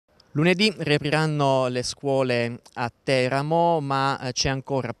Lunedì riapriranno le scuole a Teramo, ma c'è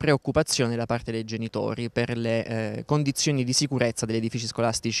ancora preoccupazione da parte dei genitori per le condizioni di sicurezza degli edifici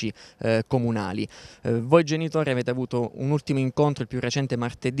scolastici comunali. Voi genitori avete avuto un ultimo incontro, il più recente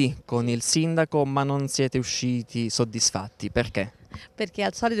martedì, con il sindaco, ma non siete usciti soddisfatti. Perché? Perché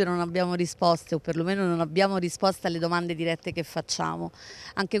al solito non abbiamo risposte, o perlomeno non abbiamo risposte alle domande dirette che facciamo.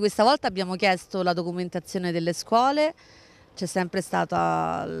 Anche questa volta abbiamo chiesto la documentazione delle scuole. C'è sempre stato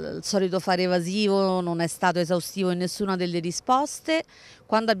il solito fare evasivo, non è stato esaustivo in nessuna delle risposte.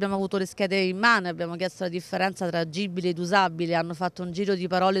 Quando abbiamo avuto le schede in mano e abbiamo chiesto la differenza tra agibile ed usabile, hanno fatto un giro di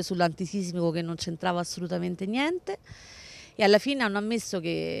parole sull'antisismico che non c'entrava assolutamente niente. E alla fine hanno ammesso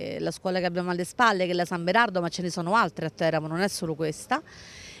che la scuola che abbiamo alle spalle, che è la San Berardo, ma ce ne sono altre a Teramo, non è solo questa,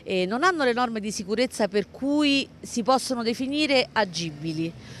 e non hanno le norme di sicurezza per cui si possono definire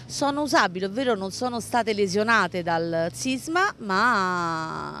agibili. Sono usabili, ovvero non sono state lesionate dal sisma,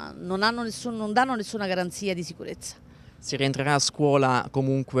 ma non danno nessuna garanzia di sicurezza. Si rientrerà a scuola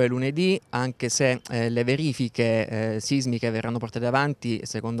comunque lunedì, anche se le verifiche sismiche verranno portate avanti,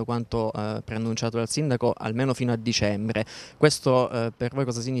 secondo quanto preannunciato dal sindaco, almeno fino a dicembre. Questo per voi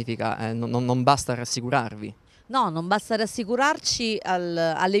cosa significa? Non basta rassicurarvi? No, non basta rassicurarci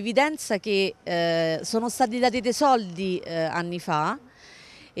all'evidenza che sono stati dati dei soldi anni fa,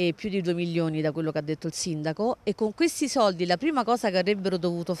 e più di 2 milioni da quello che ha detto il sindaco, e con questi soldi la prima cosa che avrebbero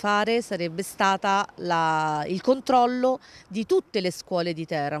dovuto fare sarebbe stata il controllo di tutte le scuole di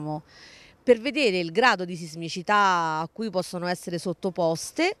Teramo per vedere il grado di sismicità a cui possono essere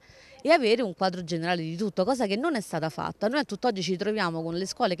sottoposte e avere un quadro generale di tutto, cosa che non è stata fatta. Noi a tutt'oggi ci troviamo con le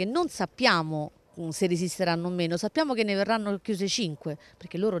scuole che non sappiamo se resisteranno o meno, sappiamo che ne verranno chiuse 5,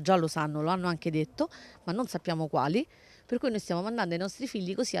 perché loro già lo sanno, lo hanno anche detto, ma non sappiamo quali. Per cui noi stiamo mandando i nostri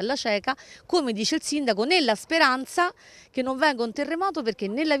figli così alla cieca, come dice il sindaco, nella speranza che non venga un terremoto, perché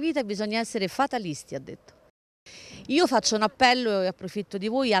nella vita bisogna essere fatalisti, ha detto. Io faccio un appello e approfitto di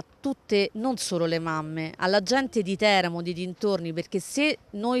voi a tutte, non solo le mamme, alla gente di Teramo, di dintorni, perché se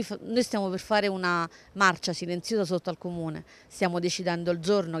noi stiamo per fare una marcia silenziosa sotto al comune, stiamo decidendo il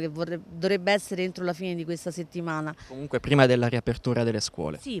giorno che dovrebbe essere entro la fine di questa settimana. Comunque prima della riapertura delle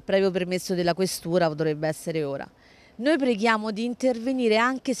scuole. Sì, previo permesso della questura, dovrebbe essere ora. Noi preghiamo di intervenire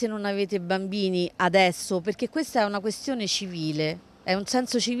anche se non avete bambini adesso, perché questa è una questione civile. È un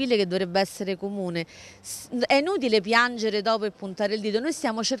senso civile che dovrebbe essere comune. È inutile piangere dopo e puntare il dito. Noi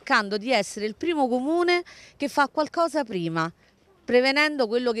stiamo cercando di essere il primo comune che fa qualcosa prima, prevenendo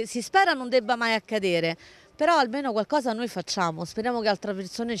quello che si spera non debba mai accadere. Però almeno qualcosa noi facciamo. Speriamo che altre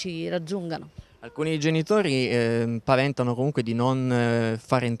persone ci raggiungano. Alcuni genitori paventano comunque di non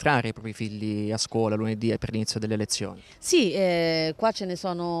far entrare i propri figli a scuola lunedì per l'inizio delle lezioni. Sì, qua c'è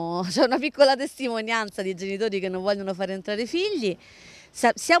una piccola testimonianza di genitori che non vogliono far entrare i figli.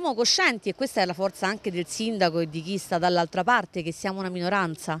 Siamo coscienti, e questa è la forza anche del sindaco e di chi sta dall'altra parte, che siamo una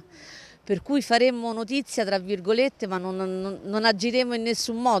minoranza. Per cui faremmo notizia, tra virgolette, ma non agiremo in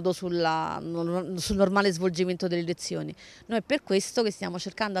nessun modo sul normale svolgimento delle elezioni. Noi è per questo che stiamo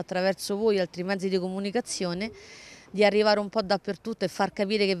cercando attraverso voi e altri mezzi di comunicazione di arrivare un po' dappertutto e far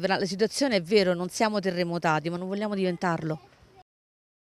capire che la situazione è vero, non siamo terremotati, ma non vogliamo diventarlo.